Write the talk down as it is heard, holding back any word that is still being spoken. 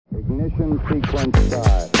Ignition sequence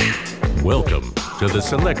start. Welcome to the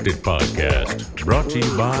Selected Podcast, brought to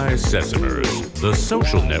you by Sesamers, the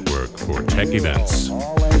social network for tech events.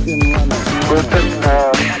 All engine running.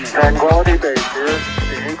 Listen, Tranquility Base here.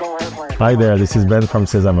 The Eagle has landed. Hi there, this is Ben from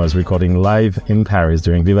Sesamers, recording live in Paris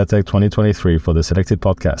during VivaTech 2023 for the Selected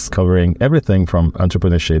Podcast, covering everything from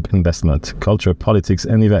entrepreneurship, investment, culture, politics,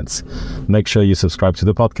 and events. Make sure you subscribe to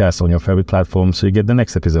the podcast on your favorite platform so you get the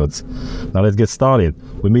next episodes. Now let's get started.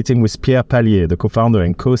 We're meeting with Pierre Paslier, the co-founder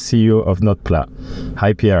and co-CEO of Notepla.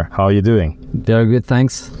 Hi Pierre, how are you doing? Very good,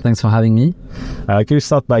 thanks. Thanks for having me. Can you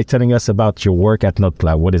start by telling us about your work at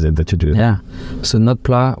Notepla? What is it that you do? Yeah, so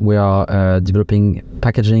Notepla, we are developing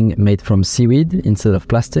packaging made from seaweed instead of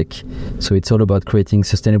plastic. So it's all about creating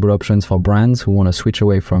sustainable options for brands who want to switch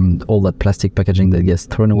away from all that plastic packaging that gets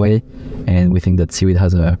thrown away. And we think that seaweed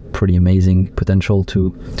has a pretty amazing potential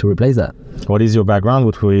to replace that. What is your background?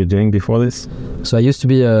 What were you doing before this? So I used to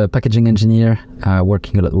be a packaging engineer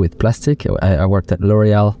working a lot with plastic. I worked at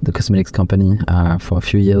L'Oreal, the cosmetics company, for a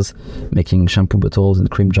few years, making shampoo bottles and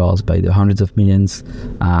cream jars by the hundreds of millions.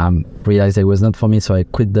 Realized it was not for me, so I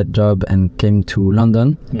quit that job and came to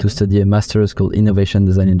London to study a master's called Innovation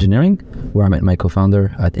Design Engineering, where I met my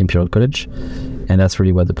co-founder at Imperial College. And that's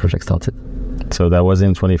really where the project started. So that was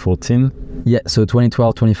in 2014? Yeah, so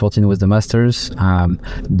 2012, 2014 was the master's.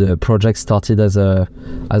 The project started as a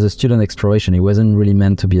student exploration. It wasn't really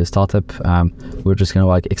meant to be a startup. We were just kind of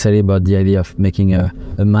like excited about the idea of making a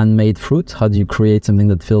man-made fruit. How do you create something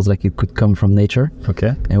that feels like it could come from nature?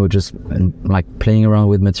 Okay. And we're just like playing around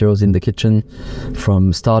with materials in the kitchen,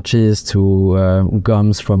 from starches to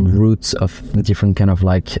gums, from roots of different kind of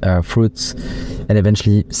like fruits, and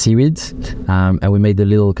eventually seaweed. And we made a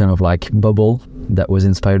little kind of like bubble that was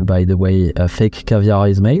inspired by the way fake caviar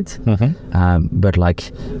is made, but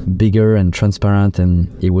like bigger and transparent, and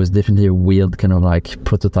it was definitely a weird kind of like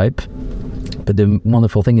prototype. But the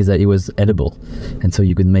wonderful thing is that it was edible, and so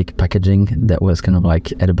you could make packaging that was kind of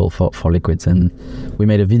like edible for liquids. And we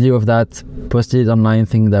made a video of that, posted it online,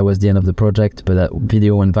 think that was the end of the project, but that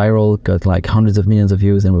video went viral, got like hundreds of millions of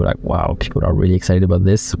views, and we were like, wow, people are really excited about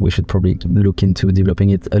this. We should probably look into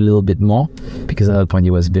developing it a little bit more, because at that point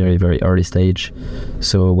it was very, very early stage.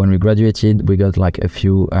 So when we graduated, we got like a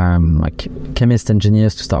few like chemist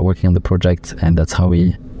engineers to start working on the project, and that's how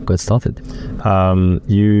we got started.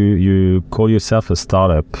 You call yourself a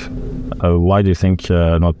startup. Why do you think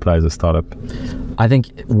Notepla is a startup? I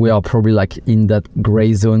think we are probably like in that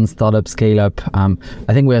gray zone, startup, scale up.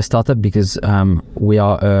 I think we're a startup because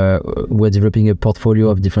we're developing a portfolio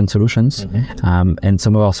of different solutions, and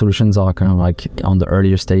some of our solutions are kind of like on the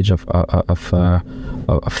earlier stage of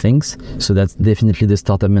things. So that's definitely the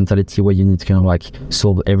startup mentality, where you need to kind of like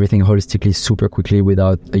solve everything holistically, super quickly,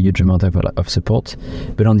 without a huge amount of support.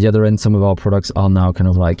 But on the other end, some of our products are now kind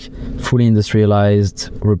of like fully industrialized,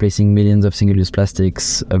 replacing millions of single-use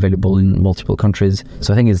plastics, available in multiple countries.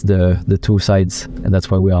 So I think it's the two sides, and that's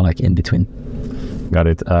why we are like in between. Got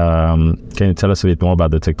it. Can you tell us a bit more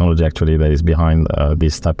about the technology actually that is behind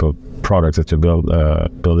this type of products that you're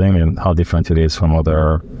building, and how different it is from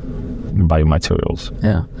other biomaterials?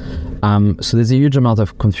 Yeah. So there's a huge amount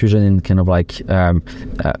of confusion in kind of like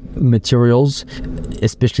materials,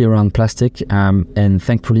 especially around plastic. And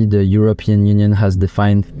thankfully, the European Union has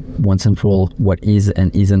defined once and for all what is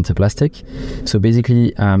and isn't a plastic. So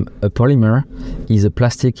basically, a polymer is a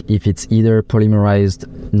plastic if it's either polymerized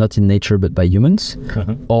not in nature but by humans,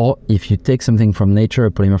 or if you take something from nature,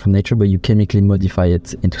 a polymer from nature, but you chemically modify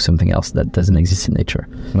it into something else that doesn't exist in nature.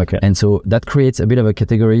 Okay. And so that creates a bit of a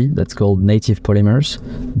category that's called native polymers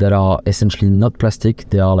that are essentially not plastic.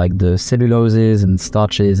 They are like the celluloses and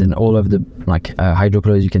starches and all of the like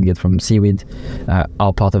hydrocolloids you can get from seaweed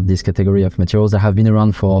are part of this category of materials that have been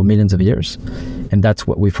around for millions of years. And that's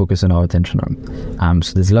what we focus on our attention on.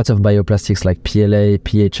 So there's lots of bioplastics like PLA,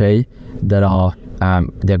 PHA that are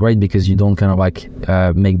they're great because you don't kind of like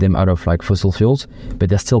make them out of like fossil fuels, but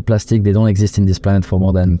they're still plastic. They don't exist in this planet for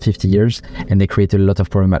more than 50 years, and they create a lot of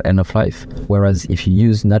problem at end of life. Whereas if you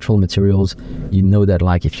use natural materials, you know that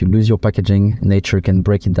like if you lose your packaging, nature can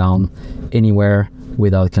break it down anywhere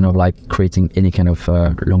without kind of like creating any kind of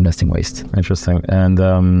long-lasting waste. Interesting. And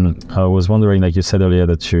I was wondering, like you said earlier,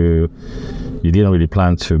 that you didn't really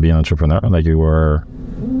plan to be an entrepreneur, like you were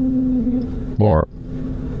more.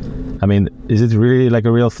 I mean, is it really like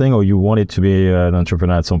a real thing, or you wanted to be an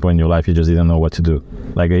entrepreneur at some point in your life, you just didn't know what to do?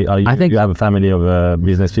 Like, you have a family of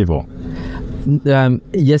business people?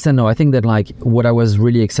 Yes and no. I think that like what I was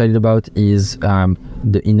really excited about is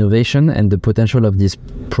the innovation and the potential of this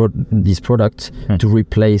product to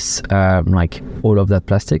replace like all of that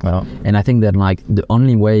plastic. Wow. And I think that like the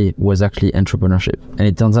only way was actually entrepreneurship. And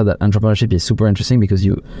it turns out that entrepreneurship is super interesting because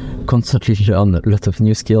you constantly learn a lot of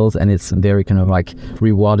new skills, and it's very kind of like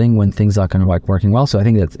rewarding when things are kind of like working well. So I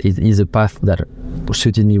think that it is a path that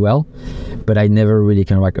suited me well, but I never really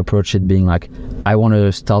kind of like approached it being like, I want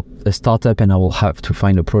to start a startup and I will have to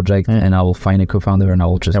find a project and I will find a co-founder and I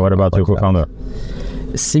will just... And what about your co-founder?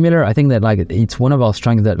 Similar. I think that like it's one of our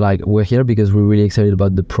strengths that like we're here because we're really excited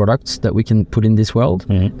about the products that we can put in this world.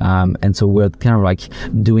 And so we're kind of like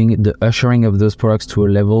doing the ushering of those products to a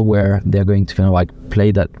level where they're going to kind of like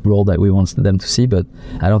play that role that we want them to see. But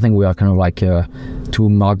I don't think we are kind of like too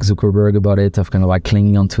Mark Zuckerberg about it, of kind of like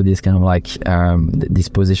clinging onto this kind of like this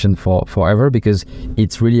position for forever, because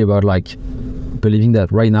it's really about like believing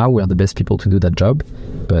that right now we are the best people to do that job,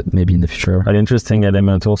 but maybe in the future. An interesting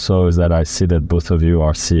element also is that I see that both of you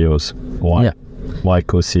are CEOs. Why? Yeah. Why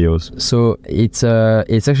co-CEOs? So it's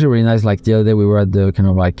actually really nice. Like the other day we were at the kind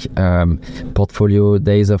of like portfolio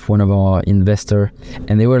days of one of our investor,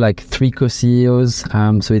 and they were like 3 co-CEOs.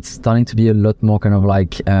 So it's starting to be a lot more kind of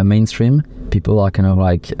like mainstream. People are kind of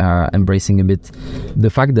like embracing a bit the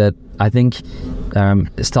fact that I think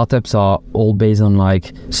startups are all based on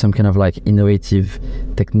like some kind of like innovative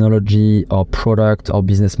technology or product or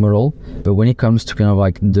business model, but when it comes to kind of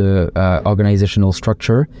like the organizational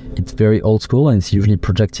structure, it's very old school, and it's usually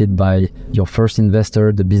projected by your first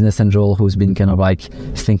investor, the business angel, who's been kind of like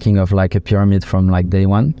thinking of like a pyramid from like day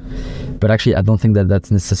one. But actually I don't think that that's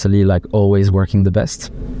necessarily like always working the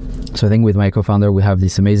best. So I think with my co-founder, we have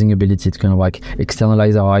this amazing ability to kind of like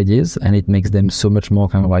externalize our ideas, and it makes them so much more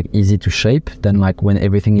kind of like easy to shape than like when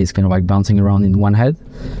everything is kind of like bouncing around in one head.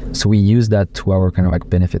 So we use that to our kind of like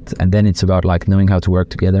benefit. And then it's about like knowing how to work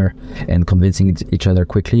together and convincing each other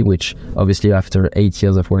quickly, which obviously after 8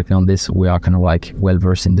 years of working on this, we are kind of like well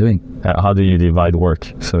versed in doing. How do you divide work?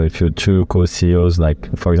 So if you're 2 co-CEOs,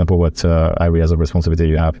 like for example, what areas of responsibility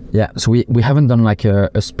you have? Yeah, so we haven't done like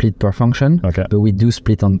a split per function, Okay. but we do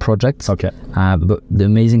split on projects. Okay. But the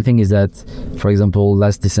amazing thing is that, for example,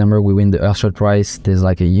 last December we win the Earthshot Prize. There's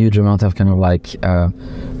like a huge amount of kind of like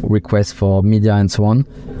requests for media and so on.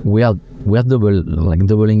 We are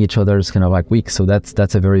doubling each other's kind of like week. So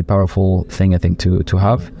that's a very powerful thing I think to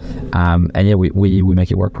have. And yeah, we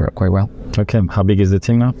make it work quite well. Okay. How big is the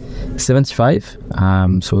team now? 75.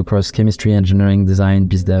 So across chemistry, engineering, design,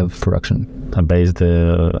 biz dev, production. Based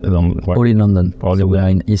on where? All in London. So we are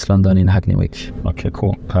in East London in Hackney Wick. Okay,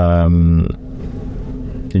 cool.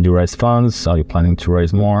 Did you raise funds? Are you planning to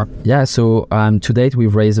raise more? Yeah, so to date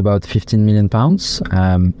we've raised about £15 million.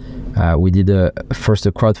 We did first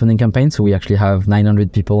a crowdfunding campaign, so we actually have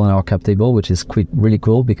 900 people on our cap table, which is really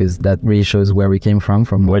cool because that really shows where we came from.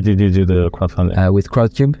 Where did you do the crowdfunding? With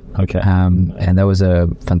Crowdcube. Okay. And that was a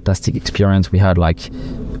fantastic experience. We had like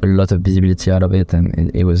a lot of visibility out of it, and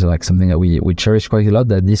it was like something that we cherished quite a lot,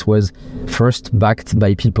 that this was first backed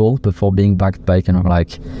by people before being backed by kind of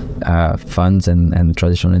like funds and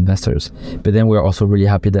traditional investors. But then we're also really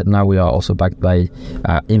happy that now we are also backed by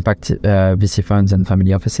impact VC funds and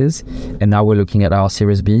family offices. And now we're looking at our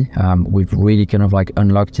Series B. We've really kind of like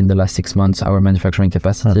unlocked in the last 6 months our manufacturing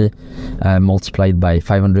capacity, multiplied by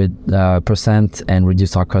 500% and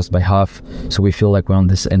reduced our cost by half. So we feel like we're on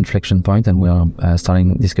this inflection point, and we are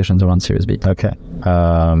starting discussions around Series B. Okay.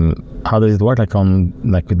 How does it work? Like on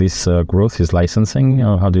like this growth is licensing,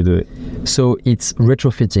 or how do you do it? So it's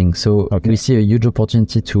retrofitting. So we see a huge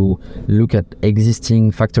opportunity to look at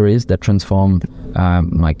existing factories that transform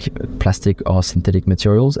like plastic or synthetic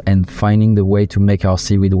materials, and finding the way to make our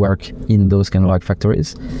seaweed work in those kind of like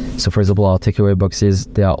factories. So for example, our takeaway boxes,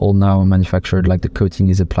 they are all now manufactured, like the coating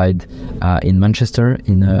is applied in Manchester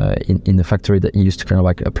in a factory that used to kind of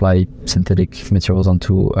like apply synthetic materials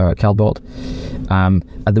onto cardboard.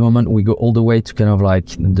 At the moment we go all the way to kind of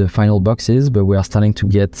like the final boxes, but we are starting to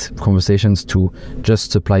get conversations to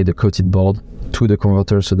just supply the coated board to the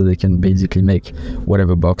converter so that they can basically make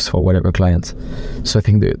whatever box for whatever client. So I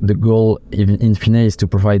think the goal in fine is to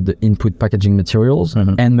provide the input packaging materials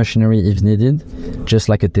and machinery if needed, just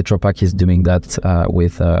like a Tetra Pak is doing that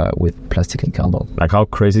with plastic and cardboard. Like how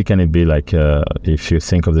crazy can it be? Like if you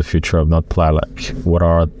think of the future of Notpla, like what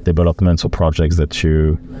are developments or projects that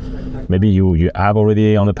you have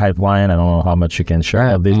already on the pipeline? I don't know how much you can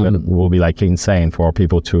share of this, but it will be like insane for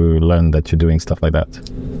people to learn that you're doing stuff like that.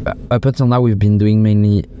 up until now we've been doing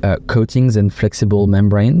mainly coatings and flexible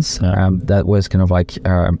membranes. That was kind of like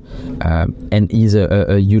and is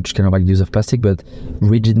a huge kind of like use of plastic, but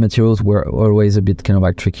rigid materials were always a bit kind of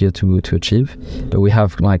like trickier to achieve. But we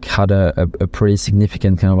have like had a pretty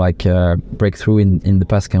significant kind of like breakthrough in the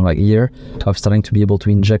past kind of like year of starting to be able to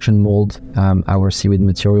injection mold our seaweed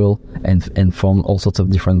material and form all sorts of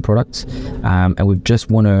different products. And we've just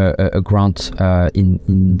won a grant in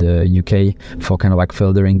the UK for kind of like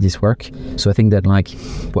furthering this work. So I think that like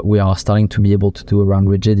what we are starting to be able to do around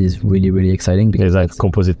rigid is really, really exciting. Is that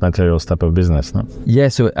composite materials type of business, no? Yeah,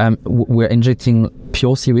 so we're injecting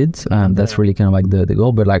pure seaweed. That's really kind of like the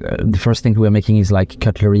goal. But like the first thing we're making is like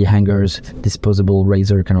cutlery, hangers, disposable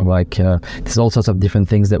razor, kind of like there's all sorts of different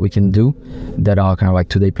things that we can do that are kind of like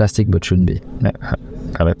today plastic but shouldn't be. Yeah,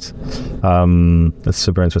 got it. That's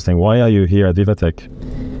super interesting. Why are you here at Vivatech?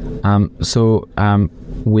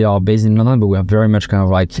 We are based in London, but we are very much kind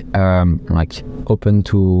of like open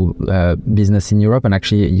to business in Europe, and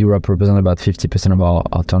actually Europe represents about 50% of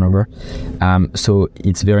our turnover. So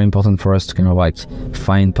it's very important for us to kind of like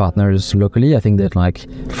find partners locally. I think that like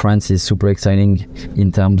France is super exciting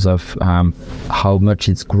in terms of how much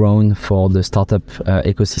it's grown for the startup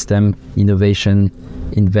ecosystem, innovation,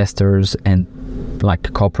 investors, and like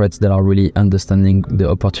corporates that are really understanding the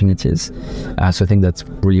opportunities. So I think that's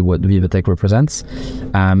really what Vivatech represents.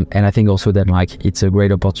 And I think also that like it's a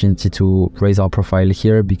great opportunity to raise our profile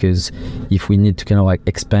here, because if we need to kind of like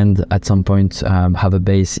expand at some point, have a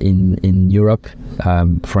base in Europe,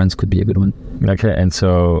 France could be a good one. Okay, and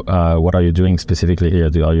so what are you doing specifically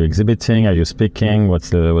here? Are you exhibiting? Are you speaking?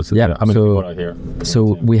 What's the how many people are here?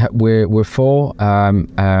 So we're four.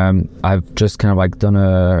 I've just kind of like done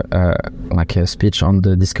a speech on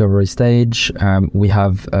the discovery stage. We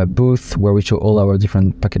have a booth where we show all our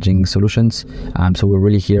different packaging solutions. So we're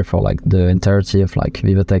really here for like the entirety of like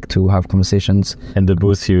Vivatech to have conversations. And the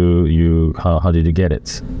booth, you how did you get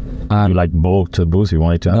it? You like bought a booth? You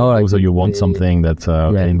wanted to have a booth, or you want something that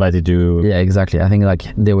invited you? Yeah, exactly. I think like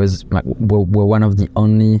there was like we're one of the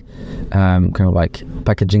only kind of like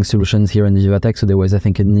packaging solutions here in Vivatech. So there was, I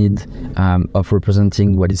think, a need of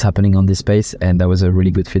representing what is happening on this space, and that was a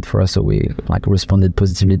really good fit for us. So we like responded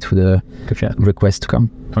positively to the request to come.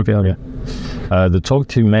 Okay. The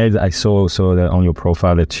talk you made, I saw that on your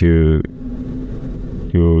profile that you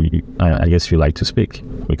I guess you like to speak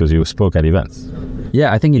because you spoke at events.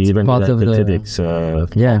 Yeah, I think it's part of the TEDx.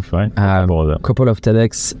 Right? A couple of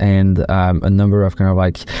TEDx and a number of kind of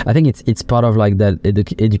like, I think it's part of like that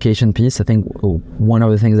education piece. I think one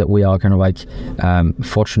of the things that we are kind of like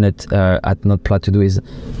fortunate at NotPlat to do is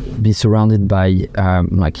be surrounded by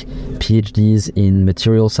like PhDs in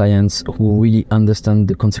material science who really understand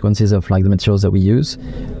the consequences of like the materials that we use,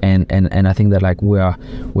 and I think that like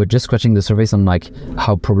we're just scratching the surface on like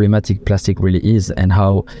how problematic plastic really is and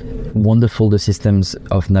how wonderful the systems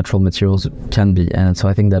of natural materials can be. And so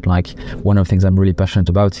I think that like one of the things I'm really passionate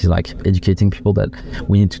about is like educating people that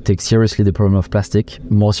we need to take seriously the problem of plastic,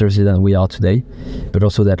 more seriously than we are today, but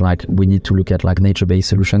also that like we need to look at like nature-based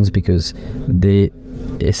solutions because they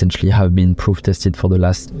essentially have been proof tested for the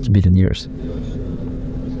last billion years.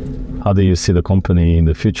 How do you see the company in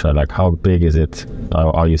the future? Like how big is it?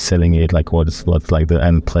 Are you selling it? Like what's like the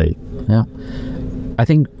end play? Yeah, I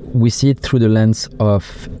think we see it through the lens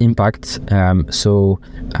of impact.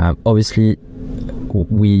 Obviously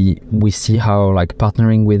we see how like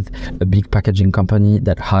partnering with a big packaging company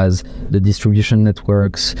that has the distribution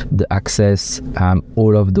networks, the access,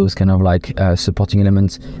 all of those kind of like supporting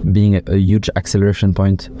elements being a huge acceleration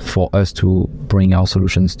point for us to bring our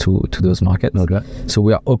solutions to those markets. Okay. So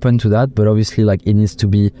we are open to that, but obviously like it needs to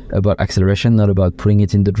be about acceleration, not about putting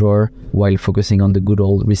it in the drawer, while focusing on the good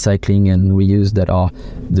old recycling and reuse that are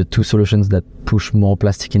the two solutions that push more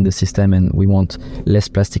plastic in the system, and we want less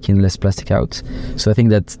plastic in, less plastic out. So I think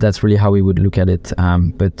that's really how we would look at it.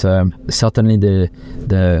 But certainly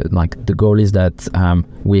the goal is that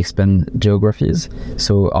we expand geographies.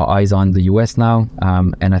 So our eyes are on the US now,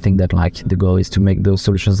 and I think that like the goal is to make those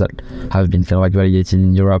solutions that have been kind of like validated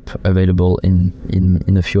in Europe available in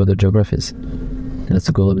a few other geographies. That's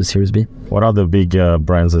the goal of the Series B. What are the big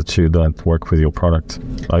brands that you don't work with your product?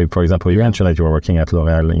 For example, you mentioned that you were working at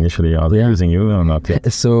L'Oréal initially. Are they using you or not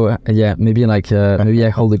yet? So maybe maybe I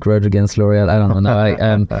hold a grudge against L'Oréal. I don't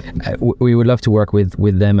know. We would love to work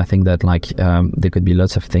with them. I think that like there could be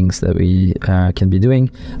lots of things that we can be doing.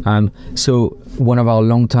 So one of our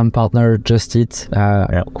long-term partner, Just Eat,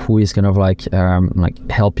 who is kind of like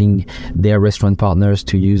helping their restaurant partners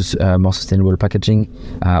to use more sustainable packaging.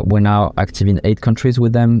 We're now active in 8 countries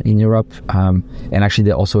with them in Europe. and actually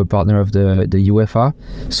they're also a partner of the UEFA.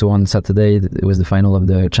 So on Saturday it was the final of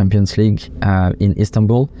the Champions League in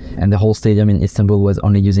Istanbul, and the whole stadium in Istanbul was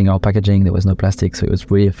only using our packaging. There was no plastic, so it was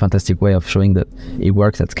really a fantastic way of showing that it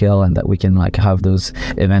works at scale and that we can like have those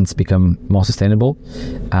events become more sustainable.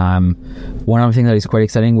 One other thing that is quite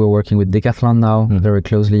exciting, we're working with Decathlon now very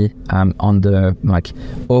closely on the like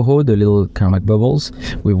Oho, the little kind of like bubbles.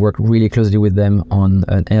 We've worked really closely with them on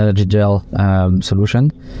an energy gel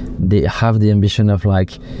solution. They have the ambition of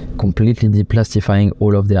like completely deplastifying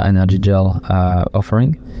all of their energy gel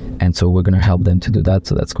offering, and so we're going to help them to do that.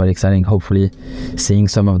 So that's quite exciting. Hopefully seeing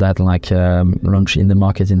some of that like launch in the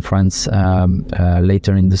market in France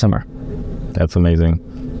later in the summer. That's amazing.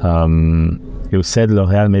 You said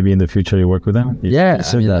L'Oréal, maybe in the future you work with them?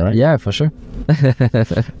 Right? Yeah, for sure.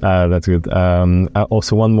 That's good.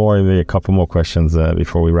 Also, maybe a couple more questions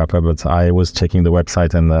before we wrap up. But I was checking the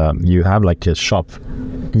website, and you have like a shop.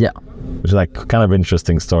 Yeah. Which is like kind of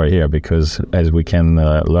interesting story here, because as we can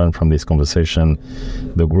learn from this conversation,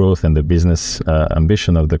 the growth and the business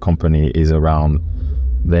ambition of the company is around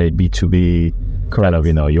the B2B. Kind of,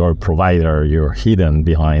 you're a provider, you're hidden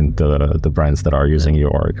behind the brands that are using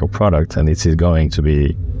your product, and this is going to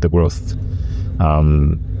be the growth.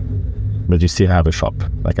 But you still have a shop.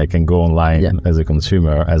 Like I can go online as a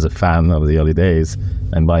consumer, as a fan of the early days,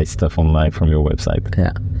 and buy stuff online from your website.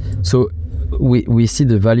 Yeah. So we see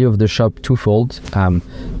the value of the shop twofold.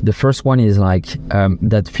 The first one is like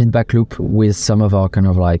that feedback loop with some of our kind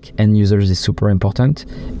of like end users is super important,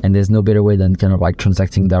 and there's no better way than kind of like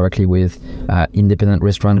transacting directly with independent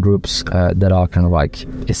restaurant groups that are kind of like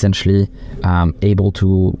essentially able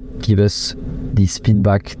to give us this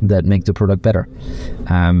feedback that make the product better.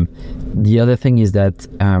 The other thing is that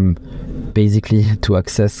basically to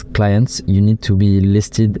access clients, you need to be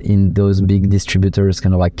listed in those big distributors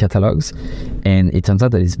kind of like catalogs, and it turns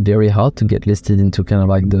out that it's very hard to get listed into kind of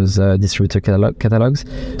like those distributor catalogs.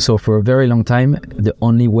 So for a very long time, the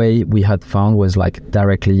only way we had found was like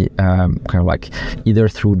directly kind of like either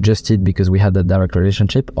through Just Eat, because we had that direct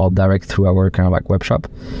relationship, or direct through our kind of like web shop.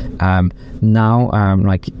 Now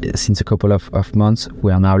like since a couple of months,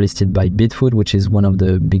 we are now listed by Bitfood, which is one of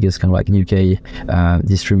the biggest kind of like UK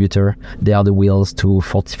distributor. They are the wheels to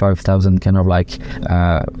 45,000 kind of like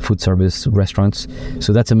food service restaurants.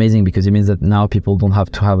 So that's amazing, because it means that now people don't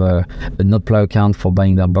have to have a NotPlow account for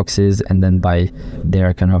buying their boxes and then buy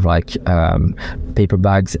their kind of like paper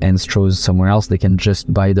bags and straws somewhere else. They can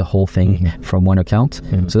just buy the whole thing from one account.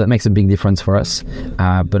 So that makes a big difference for us.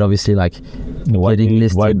 But obviously, like getting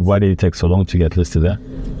listed. Why did it take so long to get listed there?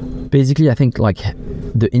 Basically, I think like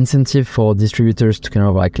the incentive for distributors to kind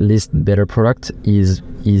of like list better product is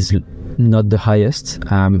not the highest,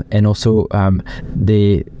 and also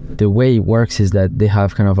the way it works is that they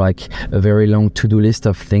have kind of like a very long to-do list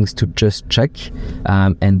of things to just check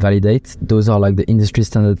and validate. Those are like the industry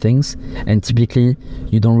standard things, and typically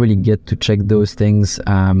you don't really get to check those things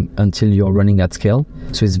until you're running at scale.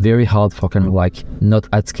 So it's very hard for kind of like not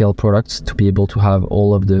at scale products to be able to have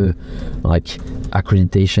all of the like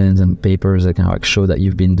accreditations and papers that kind of like show that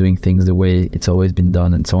you've been doing things the way it's always been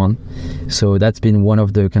done and so on. So that's been one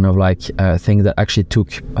of the kind of like things that actually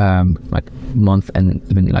took like months and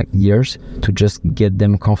even like years to just get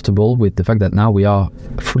them comfortable with the fact that now we are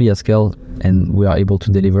fully at scale and we are able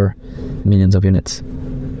to deliver millions of units.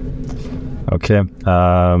 Okay,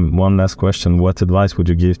 one last question. What advice would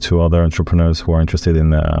you give to other entrepreneurs who are interested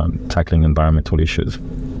in tackling environmental issues?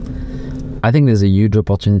 I think there's a huge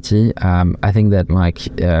opportunity. I think that like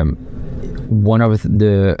one of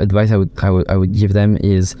the advice I would give them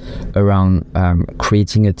is around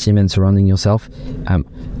creating a team and surrounding yourself.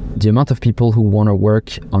 The amount of people who want to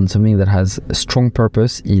work on something that has a strong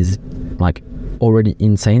purpose is like already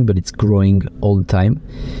insane, but it's growing all the time.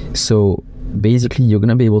 So basically you're going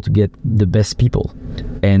to be able to get the best people,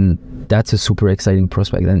 and that's a super exciting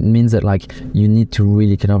prospect. And it means that like you need to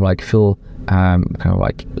really kind of like feel kind of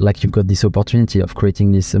like you've got this opportunity of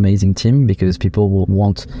creating this amazing team, because people will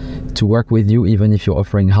want to work with you even if you're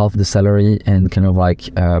offering half the salary and kind of like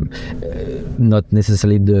not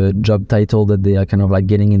necessarily the job title that they are kind of like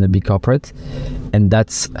getting in a big corporate. And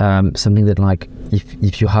that's something that like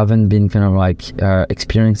if you haven't been kind of like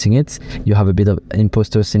experiencing it, you have a bit of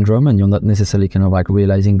imposter syndrome, and you're not necessarily kind of like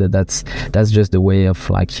realizing that that's just the way of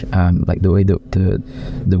like the way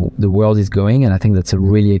the world is going. And I think that's a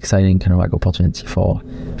really exciting kind of like opportunity for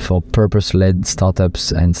purpose-led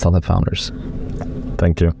startups and startup founders.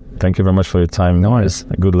 Thank you very much for your time. No worries.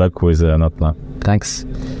 Good luck with NotPlow. Thanks.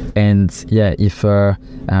 And yeah, if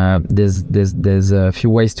there's a few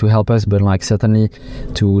ways to help us, but like certainly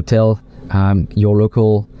to tell your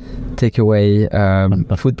local takeaway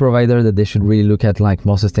food provider, that they should really look at like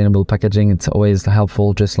more sustainable packaging. It's always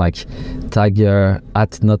helpful. Just like tag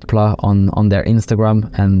at Notpla on their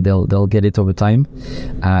Instagram, and they'll get it over time.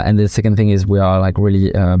 And the second thing is we are like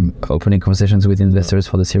really opening conversations with investors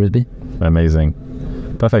for the Series B. Amazing.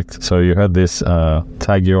 Perfect. So you heard this.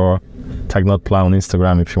 Tag Notpla on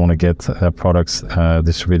Instagram if you want to get products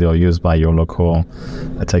distributed or used by your local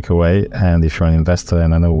takeaway. And if you're an investor,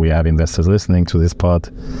 and I know we have investors listening to this pod,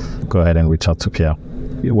 go ahead and reach out to Pierre.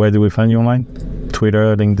 Where do we find you online?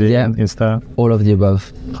 Twitter, LinkedIn, Insta? All of the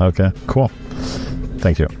above. Okay, cool.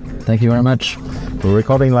 Thank you. Thank you very much. We're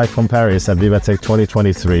recording live from Paris at Vivatech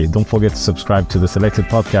 2023. Don't forget to subscribe to the selected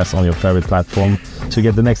podcast on your favorite platform to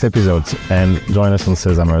get the next episodes, and join us on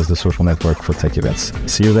Sesamers, the social network for tech events.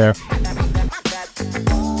 See you there.